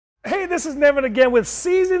Hey, this is Nevin again with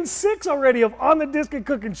season 6 already of On the Disket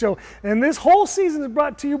Cooking Show. And this whole season is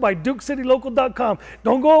brought to you by DukeCityLocal.com.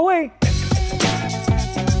 Don't go away.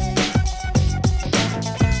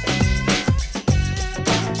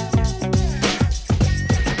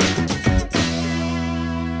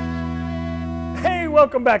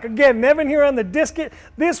 Welcome back. Again, Nevin here on the Disket.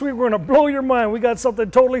 This week we're going to blow your mind. We got something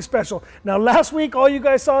totally special. Now last week all you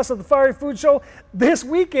guys saw us at the Fiery Food Show. This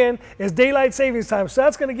weekend is daylight savings time, so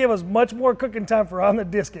that's going to give us much more cooking time for On the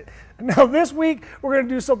Disket. Now this week we're going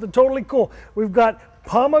to do something totally cool. We've got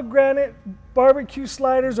Pomegranate Bar-B-Que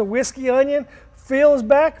Sliders, a whiskey onion. Phil is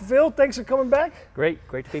back. Phil, thanks for coming back. Great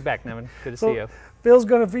to be back, Nevin. Good to see you. Phil's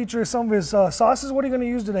going to feature some of his sauces. What are you going to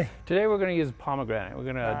use today? Today we're going to use pomegranate. We're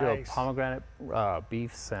going to do a pomegranate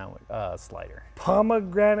beef sandwich slider.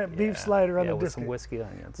 Pomegranate beef slider on the with Disket. some whiskey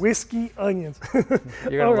onions. Whiskey onions. You're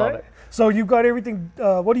going to love it. So you've got everything.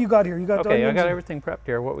 What do you got here? You got okay, onions? I got everything prepped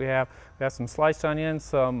here. What we have some sliced onions,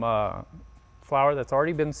 some flour that's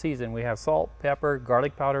already been seasoned. We have salt, pepper,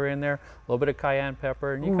 garlic powder in there, a little bit of cayenne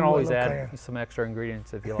pepper, and you can always add some extra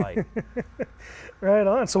ingredients if you like. Right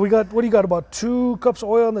on. So we got, what do you got, about 2 cups of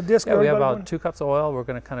oil on the disc? Yeah, we have about 2 cups of oil. We're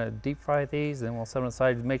going to kind of deep fry these, and we'll set them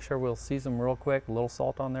aside. Make sure we'll season them real quick, a little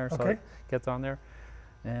salt on there so it gets on there.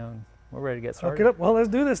 And we're ready to get started. Hook it up. Well, let's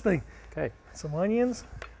do this thing. Okay. Some onions.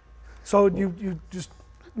 So you just...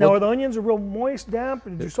 Now, are the onions real moist, damp?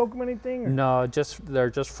 Did you soak them anything? Or? No, they're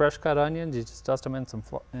just fresh cut onions. You just dust them in some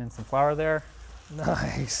flour there.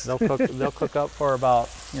 Nice. They'll cook up for about,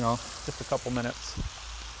 just a couple minutes.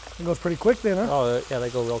 It goes pretty quick then, huh? Oh yeah, they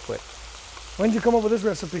go real quick. When did you come up with this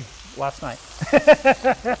recipe? Last night.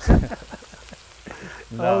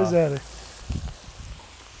 No. I was at it.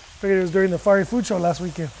 Figured it was during the Fiery Food Show last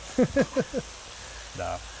weekend.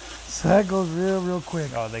 No. So that goes real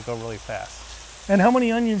quick. Oh, they go really fast. And how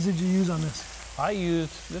many onions did you use on this?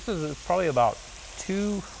 This is probably about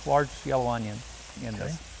 2 large yellow onions in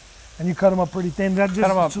this. And you cut them up pretty thin? Cut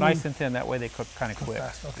them up nice and thin, that way they cook kind of quick.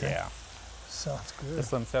 Fast. Okay. Yeah. Sounds good.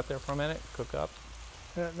 Just let them sit there for a minute, cook up.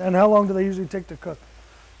 And how long do they usually take to cook?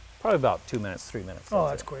 Probably about 2 minutes, 3 minutes. Oh,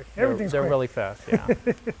 that's quick. Everything's quick. They're really fast, yeah.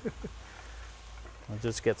 I'll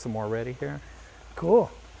just get some more ready here.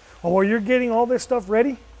 Cool. Well, while you're getting all this stuff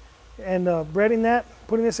ready, and breading that,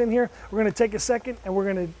 putting this in here, we're going to take a second and we're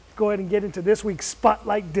going to go ahead and get into this week's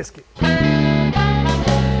Spotlight Disket.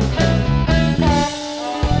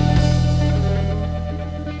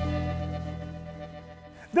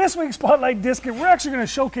 This week's Spotlight Disket, we're actually going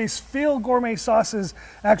to showcase Phil Gourmet Sauce's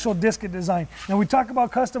actual disket design. Now we talk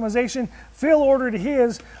about customization. Phil ordered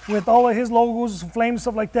his with all of his logos, flames,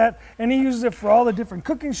 stuff like that, and he uses it for all the different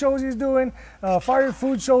cooking shows he's doing, Fiery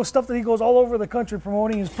Food Shows, stuff that he goes all over the country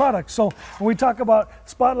promoting his products. So when we talk about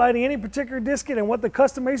spotlighting any particular disket and what the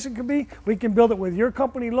customization could be, we can build it with your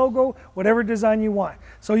company logo, whatever design you want.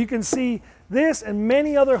 So you can see this and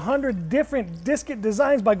many other 100 different disket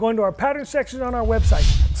designs by going to our pattern section on our website.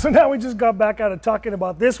 So now we just got back out of talking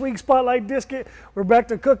about this week's Spotlight Disket. We're back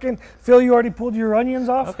to cooking. Phil, you already pulled your onions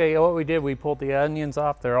off? Okay, what we did, we pulled the onions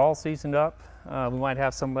off. They're all seasoned up. We might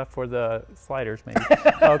have some left for the sliders, maybe.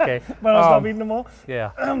 Okay. But I'll stop eating them all?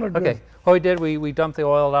 Yeah. Good. Okay. What we did, we dumped the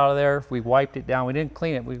oil out of there. We wiped it down. We didn't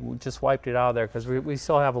clean it. We just wiped it out of there because we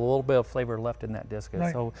still have a little bit of flavor left in that disket.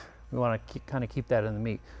 Right. So we want to kind of keep that in the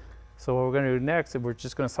meat. So what we're going to do next is we're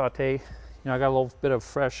just going to saute. I got a little bit of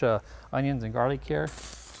fresh onions and garlic here.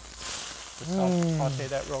 Just saute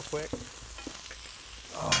that real quick.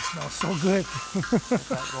 Oh, it smells so good. Get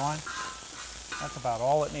that going. That's about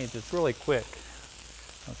all it needs. It's really quick.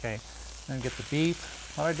 Okay, then get the beef.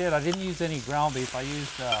 What I didn't use any ground beef. I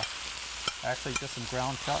used actually just some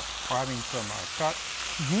ground chuck, or I mean some chuck.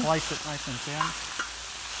 Slice it nice and thin.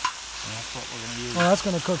 And that's what we're going to use. Oh, that's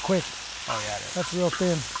going to cook quick. Oh yeah, it is. That's real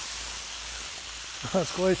thin.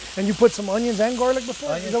 That's good. And you put some onions and garlic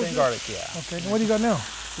before? Onions and garlic, yeah. Okay, what do you got now?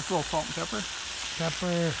 Just a little salt and pepper.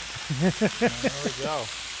 Pepper. There we go.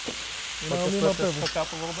 Let this cook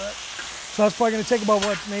up a little bit. So that's probably going to take about,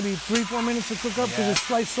 what, maybe 3-4 minutes to cook up because it's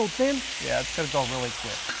sliced so thin? Yeah, it's going to go really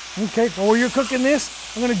quick. Okay, well, while you're cooking this,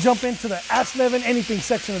 I'm going to jump into the Ask Nevin Anything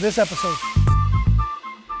section of this episode.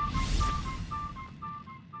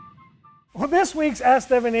 Well, this week's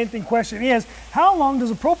Ask Nevin Anything question is, how long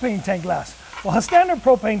does a propane tank last? Well, a standard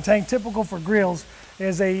propane tank, typical for grills,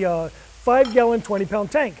 is a 5-gallon,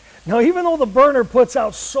 20-pound tank. Now, even though the burner puts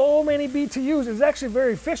out so many BTUs, it's actually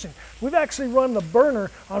very efficient. We've actually run the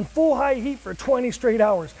burner on full high heat for 20 straight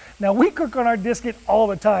hours. Now, we cook on our disket all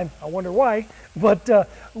the time. I wonder why, but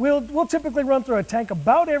we'll typically run through a tank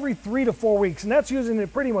about every 3 to 4 weeks, and that's using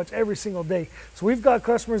it pretty much every single day. So we've got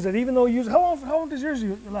customers that even though how long does yours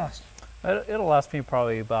last? It'll last me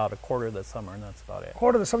probably about a quarter of the summer, and that's about it.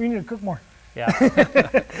 Quarter of the summer, you need to cook more. Yeah.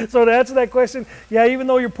 So to answer that question, yeah, even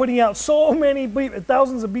though you're putting out so many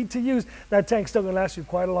thousands of BTUs, that tank's still gonna last you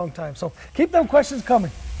quite a long time. So keep them questions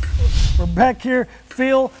coming. We're back here,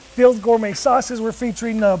 Phil's Gourmet Sauces. We're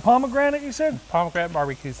featuring pomegranate, you said? Pomegranate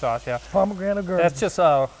barbecue sauce, yeah. Pomegranate garden. That's just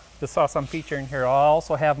the sauce I'm featuring here. I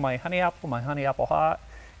also have my honey apple hot,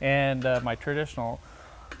 and my traditional.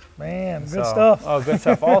 Man, good stuff. Oh, good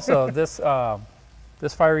stuff. Also,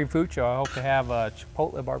 this fiery food show, I hope to have a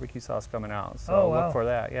Chipotle barbecue sauce coming out. So look for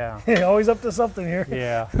that, yeah. Always up to something here.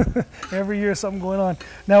 Yeah. Every year something going on.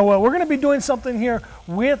 Now we're going to be doing something here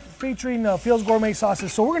featuring Phil's Gourmet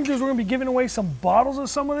Sauces. So what we're going to do is we're going to be giving away some bottles of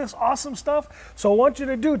some of this awesome stuff. So I want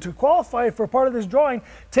you to qualify for part of this drawing,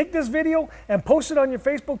 take this video and post it on your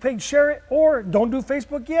Facebook page, share it, or don't do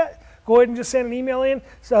Facebook yet. Go ahead and just send an email in.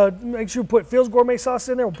 So make sure you put Phil's Gourmet Sauce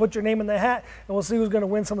in there. We'll put your name in the hat, and we'll see who's going to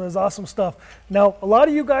win some of this awesome stuff. Now, a lot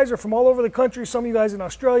of you guys are from all over the country. Some of you guys in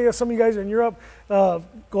Australia. Some of you guys are in Europe. Go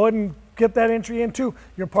ahead and get that entry in too.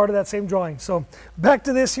 You're part of that same drawing. So back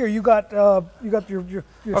to this here. You got your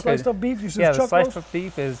sliced up beef. Yeah, the sliced up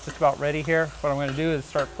beef is just about ready here. What I'm going to do is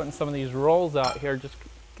start putting some of these rolls out here. Just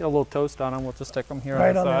get a little toast on them. We'll just stick them here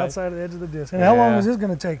right on the outside of the edge of the disc. And how long is this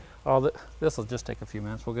going to take? Oh, this will just take a few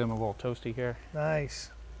minutes. We'll get them a little toasty here.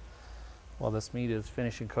 Nice. While this meat is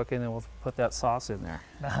finishing cooking, then we'll put that sauce in there.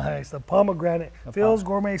 Nice. The pomegranate. Phil's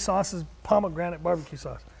Gourmet Sauces pomegranate barbecue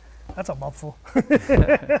sauce. That's a mouthful.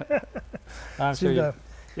 I'm sure you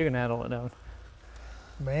can handle it now.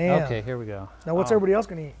 Man. Okay, here we go. Now what's everybody else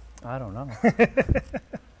going to eat? I don't know.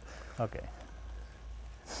 Okay.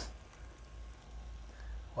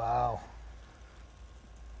 Wow.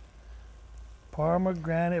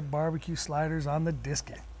 Pomegranate barbecue sliders on the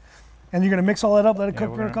disket. And you're going to mix all that up, let it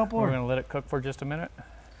cook for a couple? We're going to let it cook for just a minute.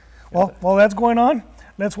 Well, while that's going on,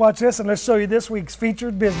 let's watch this and let's show you this week's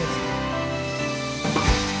featured business.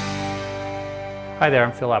 Hi there,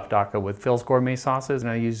 I'm Phil Apodaca with Phil's Gourmet Sauces, and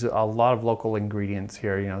I use a lot of local ingredients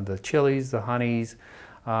here. You know, the chilies, the honeys,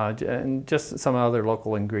 and just some other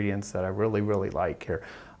local ingredients that I really like here.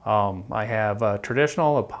 I have a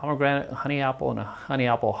traditional, a pomegranate, honey apple, and a honey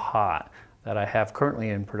apple hot that I have currently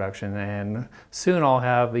in production, and soon I'll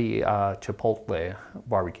have the Chipotle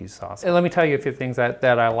barbecue sauce. And let me tell you a few things that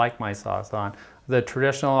I like my sauce on. The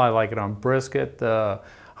traditional, I like it on brisket. The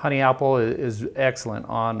honey apple is excellent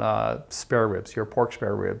on spare ribs, your pork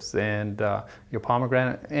spare ribs, and your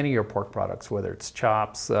pomegranate, any of your pork products, whether it's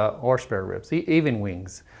chops or spare ribs, even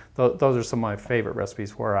wings. Those are some of my favorite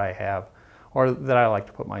recipes where I have, or that I like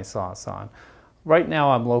to put my sauce on. Right now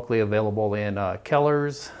I'm locally available in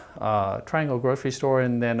Keller's, Triangle Grocery Store,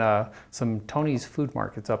 and then some Tony's Food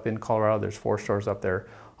Markets up in Colorado. There's 4 stores up there.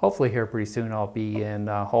 Hopefully here pretty soon I'll be in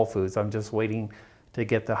Whole Foods. I'm just waiting to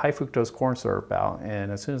get the high fructose corn syrup out,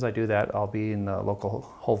 and as soon as I do that, I'll be in the local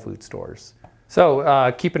Whole Food stores.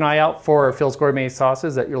 So keep an eye out for Phil's Gourmet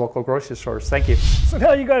Sauces at your local grocery stores. Thank you. So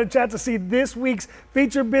now you got a chance to see this week's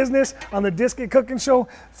featured business on the Disket Cooking Show.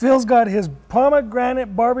 Phil's got his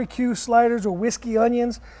pomegranate barbecue sliders with whiskey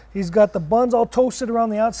onions. He's got the buns all toasted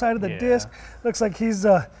around the outside of the disc. Looks like he's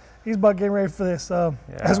about getting ready for this.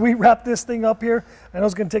 As we wrap this thing up here, I know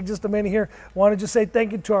it's going to take just a minute here. I want to just say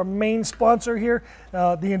thank you to our main sponsor here.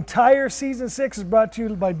 The entire season 6 is brought to you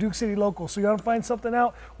by Duke City Local. So you want to find something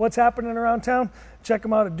out, what's happening around town, check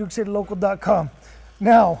them out at dukecitylocal.com.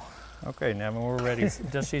 Now. Okay, now when we're ready,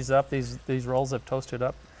 just these up. These rolls have toasted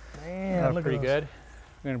up. Man, look pretty at good.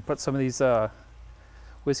 We're going to put some of these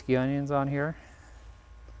whiskey onions on here.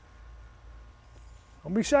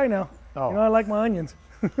 Don't be shy now. Oh. You know I like my onions.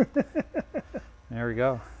 There we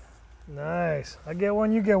go. Nice. I get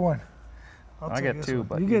one, you get one. I get 2,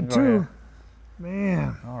 but you get 2.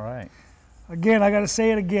 Man. All right. Again, I got to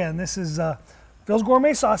say it again. This is Phil's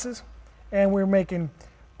Gourmet Sauces, and we're making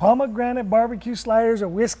pomegranate barbecue sliders or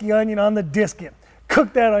whiskey onion on the disket.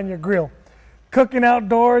 Cook that on your grill. Cooking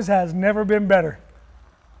outdoors has never been better.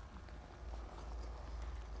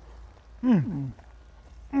 How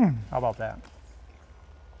about that?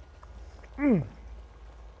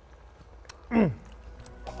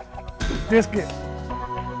 Disket.